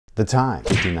The time,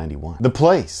 1891. The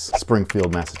place,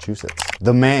 Springfield, Massachusetts.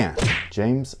 The man,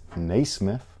 James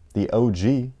Naismith, the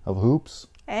OG of hoops.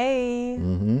 Hey.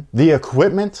 The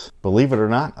equipment, believe it or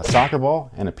not, a soccer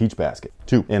ball and a peach basket.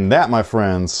 2. And that, my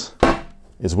friends,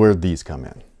 is where these come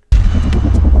in.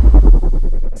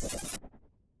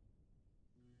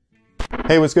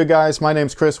 Hey, what's good, guys? My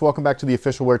name's Chris. Welcome back to the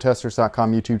official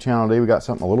WearTesters.com YouTube channel. Today we got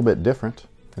something a little bit different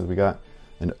because we got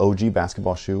an OG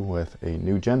basketball shoe with a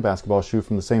new gen basketball shoe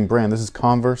from the same brand. This is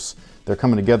Converse. They're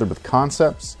coming together with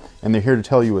Concepts, and they're here to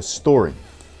tell you a story,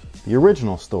 the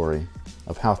original story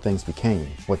of how things became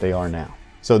what they are now.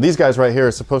 So these guys right here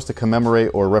are supposed to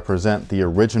commemorate or represent the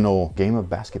original game of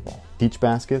basketball. Peach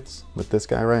baskets with this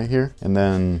guy right here, and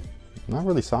then not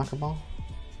really soccer ball,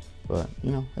 but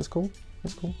you know, it's cool.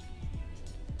 It's cool.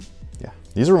 Yeah,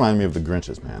 these remind me of the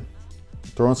Grinches, man.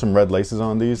 Throwing some red laces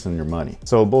on these and your money.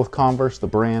 So both Converse, the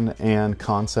brand, and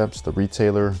Concepts, the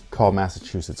retailer, call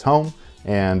Massachusetts home.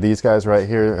 And these guys right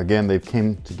here, again, they've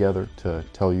came together to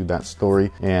tell you that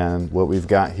story. And what we've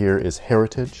got here is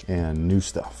heritage and new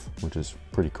stuff, which is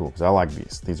pretty cool because I like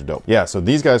these. These are dope. Yeah, so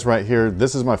these guys right here,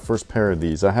 this is my first pair of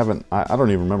these. I don't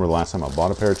even remember the last time I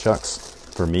bought a pair of Chucks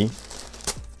for me.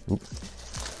 Oops.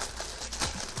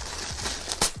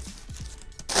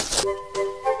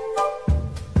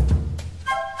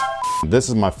 This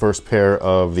is my first pair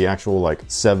of the actual like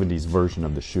 70s version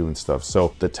of the shoe and stuff.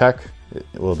 So the tech,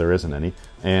 well, there isn't any.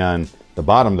 And the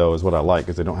bottom though is what I like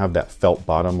because they don't have that felt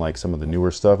bottom like some of the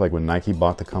newer stuff. Like when Nike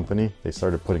bought the company, they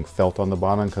started putting felt on the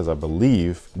bottom because I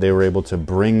believe they were able to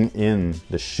bring in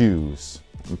the shoes,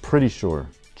 I'm pretty sure,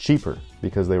 cheaper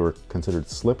because they were considered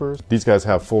slippers. These guys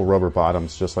have full rubber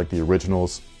bottoms just like the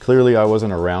originals. Clearly I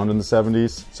wasn't around in the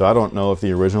 70s, so I don't know if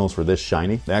the originals were this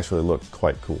shiny. They actually look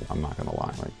quite cool, I'm not gonna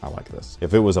lie. Like, I like this.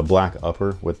 If it was a black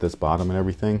upper with this bottom and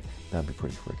everything, that'd be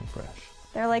pretty freaking fresh.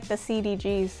 They're like the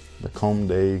CDGs. The Comme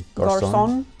des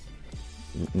Garçons.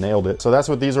 Nailed it. So that's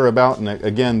what these are about, and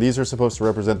again, these are supposed to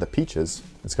represent the peaches.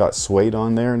 It's got suede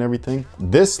on there and everything.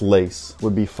 This lace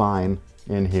would be fine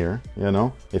in here, you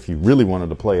know, if you really wanted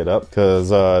to play it up,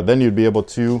 because then you'd be able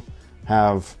to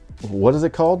have, what is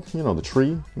it called? You know, the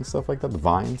tree and stuff like that, the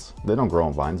vines. They don't grow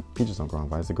on vines. Peaches don't grow on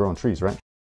vines. They grow on trees, right?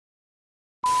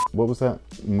 What was that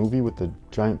movie with the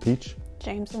giant peach?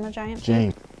 James and the Giant Peach.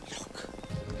 James. Look,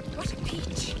 what a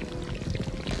peach.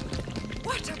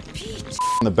 What a peach.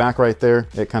 On the back right there,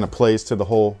 it kind of plays to the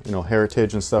whole, you know,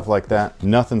 heritage and stuff like that.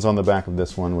 Nothing's on the back of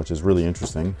this one, which is really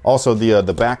interesting. Also, the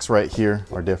backs right here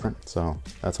are different, so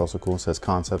that's also cool. It says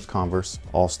Concepts, Converse,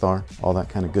 All-Star, all that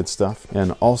kind of good stuff.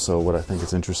 And also, what I think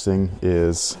is interesting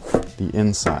is the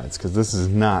insides, because this is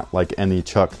not like any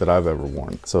Chuck that I've ever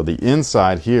worn. So the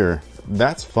inside here,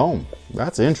 that's foam.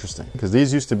 That's interesting, because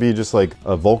these used to be just like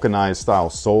a vulcanized style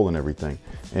sole and everything.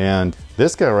 And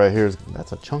this guy right here,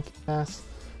 that's a chunky ass.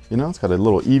 You know, it's got a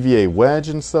little EVA wedge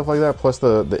and stuff like that, plus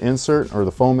the insert or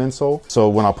the foam insole. So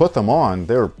when I put them on,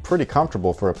 they were pretty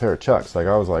comfortable for a pair of Chucks. Like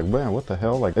I was like, man, what the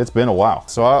hell? Like it's been a while.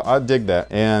 So I dig that.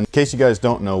 And in case you guys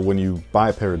don't know, when you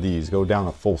buy a pair of these, go down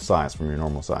a full size from your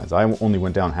normal size. I only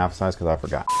went down half size because I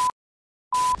forgot.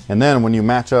 And then when you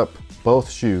match up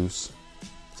both shoes,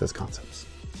 it says Concepts.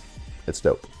 It's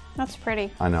dope. That's pretty.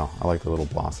 I know. I like the little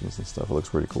blossoms and stuff. It looks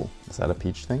pretty cool. Is that a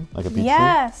peach thing? Like a peach thing?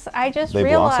 Yes, I just They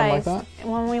realized blossom like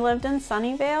when we lived in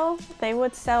Sunnyvale, they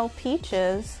would sell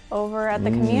peaches over at the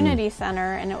community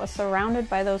center, and it was surrounded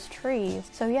by those trees.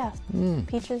 So yes,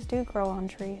 peaches do grow on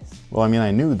trees. Well, I mean,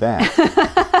 I knew that.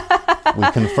 We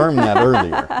confirmed that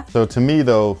earlier. So to me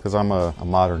though, because I'm a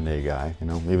modern day guy, you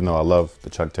know, even though I love the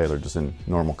Chuck Taylor just in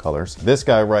normal colors, this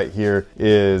guy right here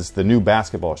is the new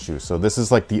basketball shoe. So this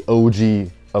is like the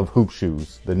OG of hoop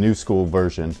shoes, the new school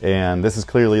version. And this is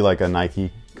clearly like a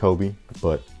Nike Kobe,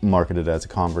 but marketed as a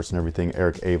Converse and everything.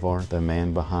 Eric Avar, the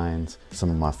man behind some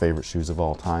of my favorite shoes of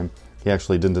all time. He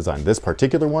actually didn't design this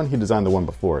particular one. He designed the one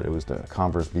before it. It was the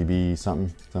Converse BB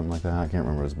something like that. I can't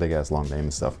remember. It was a big ass long name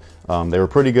and stuff. They were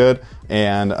pretty good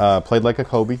and played like a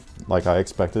Kobe, like I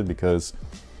expected, because,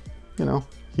 you know,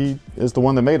 he is the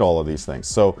one that made all of these things.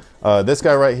 So this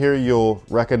guy right here, you'll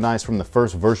recognize from the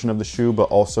first version of the shoe, but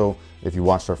also if you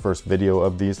watched our first video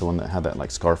of these, the one that had that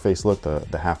like Scarface look,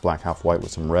 the half black, half white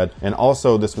with some red. And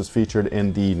also this was featured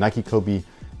in the Nike Kobe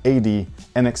AD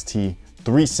NXT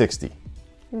 360.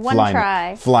 One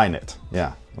try. Flyknit.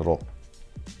 Yeah, little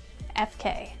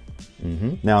FK.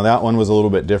 Now that one was a little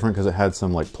bit different because it had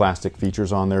some like plastic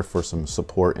features on there for some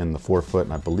support in the forefoot,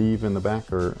 and I believe in the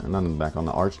back, or not in the back, on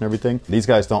the arch and everything. These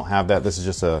guys don't have that. This is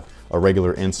just a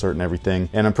regular insert and everything.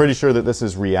 And I'm pretty sure that this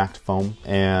is React foam.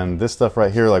 And this stuff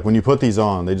right here, like when you put these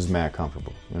on, they just mad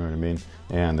comfortable. You know what I mean?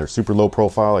 And they're super low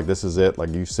profile. Like this is it. Like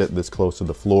you sit this close to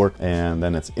the floor, and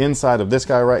then it's inside of this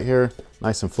guy right here,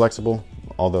 nice and flexible.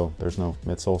 Although there's no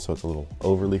midsole, so it's a little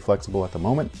overly flexible at the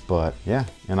moment. But yeah,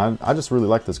 and I just really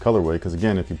like this colorway because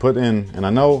again, if you put in, and I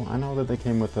know that they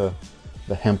came with the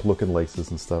hemp looking laces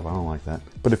and stuff. I don't like that.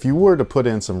 But if you were to put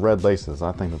in some red laces,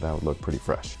 I think that would look pretty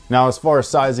fresh. Now, as far as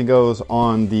sizing goes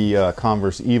on the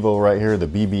Converse Evo right here, the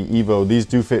BB Evo, these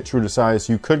do fit true to size.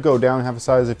 You could go down half a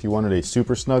size if you wanted a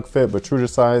super snug fit, but true to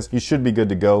size, you should be good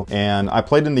to go. And I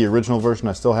played in the original version.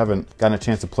 I still haven't gotten a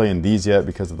chance to play in these yet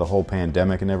because of the whole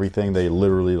pandemic and everything. They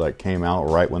literally like came out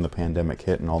right when the pandemic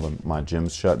hit and all my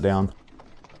gyms shut down.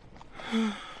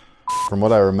 From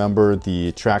what I remember,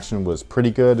 the traction was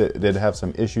pretty good. It did have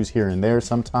some issues here and there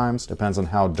sometimes. Depends on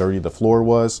how dirty the floor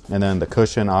was. And then the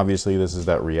cushion, obviously, this is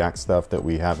that React stuff that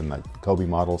we have in the Kobe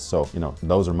models. So, you know,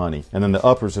 those are money. And then the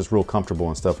upper is just real comfortable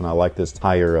and stuff. And I like this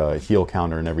higher heel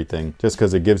counter and everything, just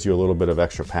because it gives you a little bit of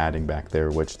extra padding back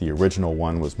there, which the original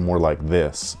one was more like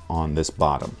this on this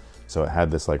bottom. So it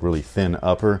had this like really thin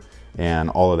upper and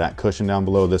all of that cushion down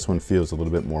below. This one feels a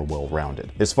little bit more well-rounded.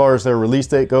 As far as their release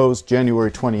date goes, January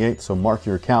 28th, so mark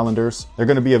your calendars. They're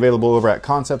going to be available over at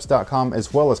Concepts.com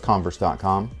as well as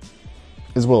Converse.com,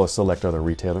 as well as select other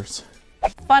retailers.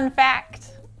 Fun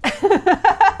fact.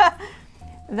 The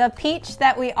peach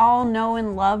that we all know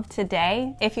and love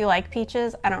today, if you like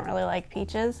peaches, I don't really like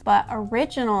peaches, but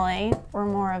originally were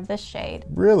more of this shade.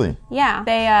 Really? Yeah,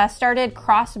 they started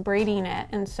crossbreeding it,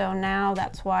 and so now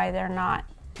that's why they're not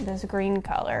this green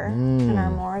color and are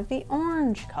more of the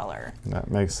orange color. That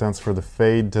makes sense for the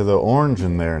fade to the orange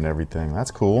in there and everything.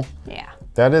 That's cool. Yeah.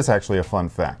 That is actually a fun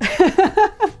fact.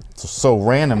 It's so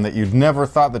random that you'd never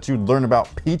thought that you'd learn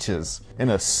about peaches in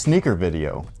a sneaker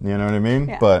video. You know what I mean?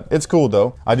 Yeah. But it's cool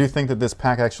though. I do think that this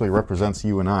pack actually represents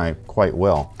you and I quite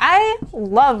well. I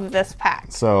love this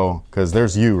pack. So, because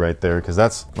there's you right there, because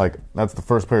that's the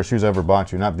first pair of shoes I ever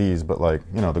bought you. Not these, but like,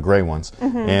 you know, the gray ones.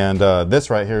 And this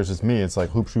right here is just me. It's like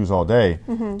hoop shoes all day.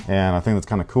 And I think that's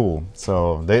kind of cool.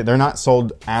 So they're not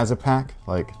sold as a pack,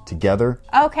 like together.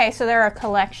 Okay, so they're a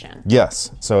collection.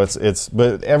 Yes. So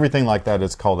but everything like that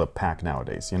is called a pack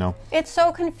nowadays, you know? It's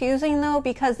so confusing though,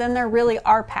 because then there really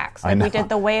are packs. Like we did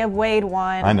the Way of Wade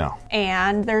one. I know.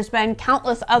 And there's been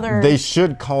countless others. They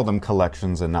should call them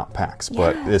collections and not packs,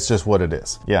 but it's just what it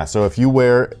is. Yeah, so if you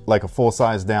wear like a full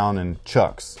size down in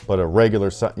Chucks, but a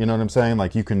regular size, you know what I'm saying?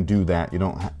 Like you can do that. You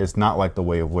don't, it's not like the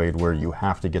Way of Wade where you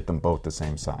have to get them both the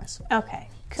same size. Okay.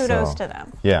 Kudos to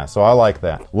them. Yeah, so I like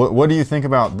that. What do you think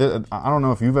about this? I don't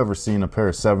know if you've ever seen a pair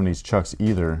of 70s Chucks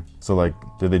either. So like,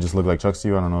 did they just look like Chucks to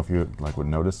you? I don't know if you like would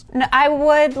notice. No, I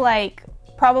would like,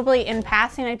 probably in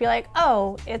passing, I'd be like,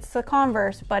 oh, it's the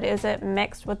Converse, but is it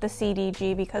mixed with the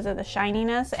CDG because of the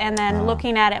shininess? And then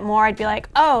looking at it more, I'd be like,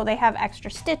 oh, they have extra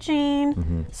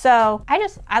stitching. So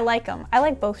I like them. I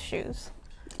like both shoes.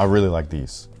 I really like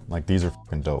these. Like these are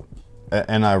fucking dope.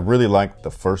 And I really liked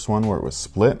the first one where it was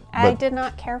split. I did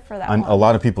not care for that one. A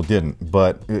lot of people didn't,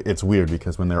 but it's weird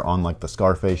because when they're on like the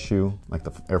Scarface shoe, like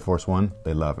the Air Force One,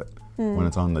 they love it. When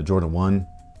it's on the Jordan 1,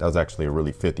 that was actually a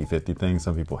really 50-50 thing.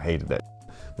 Some people hated it.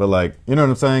 But like, you know what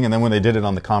I'm saying? And then when they did it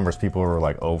on the Converse, people were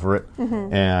like over it.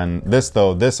 And this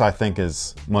I think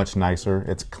is much nicer.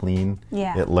 It's clean.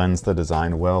 Yeah. It lends the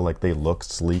design well. Like they look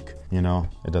sleek, you know?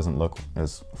 It doesn't look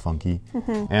as funky.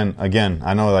 And again,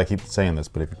 I know I keep saying this,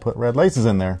 but if you put red laces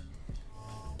in there,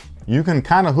 you can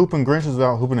kind of hoop and Grinches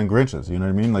without hooping and Grinches. You know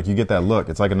what I mean? Like you get that look.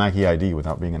 It's like a Nike ID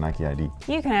without being a Nike ID.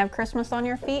 You can have Christmas on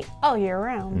your feet all year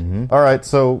round. All right,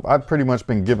 so I've pretty much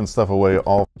been giving stuff away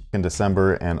all in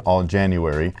December and all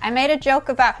January. I made a joke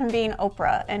about him being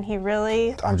Oprah, and he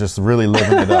really... I'm just really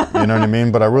living it up, you know what I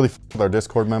mean? But I really with our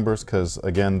Discord members because,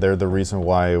 again, they're the reason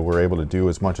why we're able to do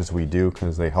as much as we do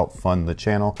because they help fund the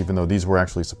channel, even though these were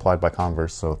actually supplied by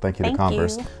Converse, so thank you to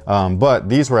Converse. But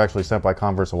these were actually sent by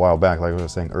Converse a while back. Like I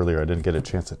was saying earlier, I didn't get a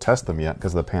chance to test them yet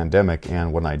because of the pandemic,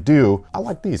 and when I do, I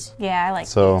like these. Yeah, I like these.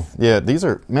 So, yeah, these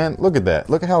are, man, look at that.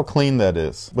 Look at how clean that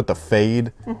is with the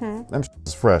fade. Them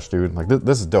is fresh, dude. Like,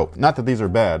 this is dope. Not that these are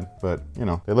bad, but, you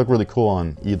know, they look really cool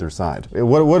on either side.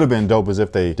 What would have been dope is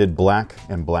if they did black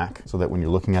and black so that when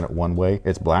you're looking at it one way,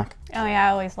 it's black. Oh yeah,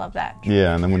 I always love that.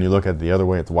 Yeah, and then when you look at the other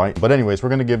way, it's white. But anyways, we're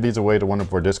going to give these away to one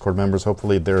of our Discord members.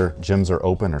 Hopefully their gyms are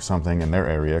open or something in their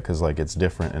area because, like, it's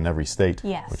different in every state.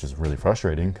 Yes. Which is really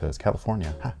frustrating because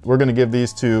California. We're going to give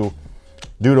these to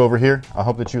dude over here. I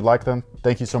hope that you like them.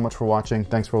 Thank you so much for watching.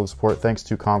 Thanks for all the support. Thanks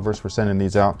to Converse for sending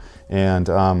these out. And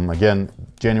again,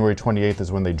 January 28th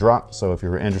is when they drop. So if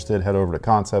you're interested, head over to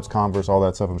Concepts, Converse, all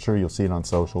that stuff. I'm sure you'll see it on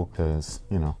social because,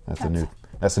 you know, that's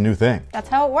a new thing. That's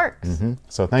how it works.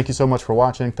 So thank you so much for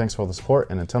watching. Thanks for all the support.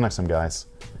 And until next time, guys,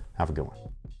 have a good one.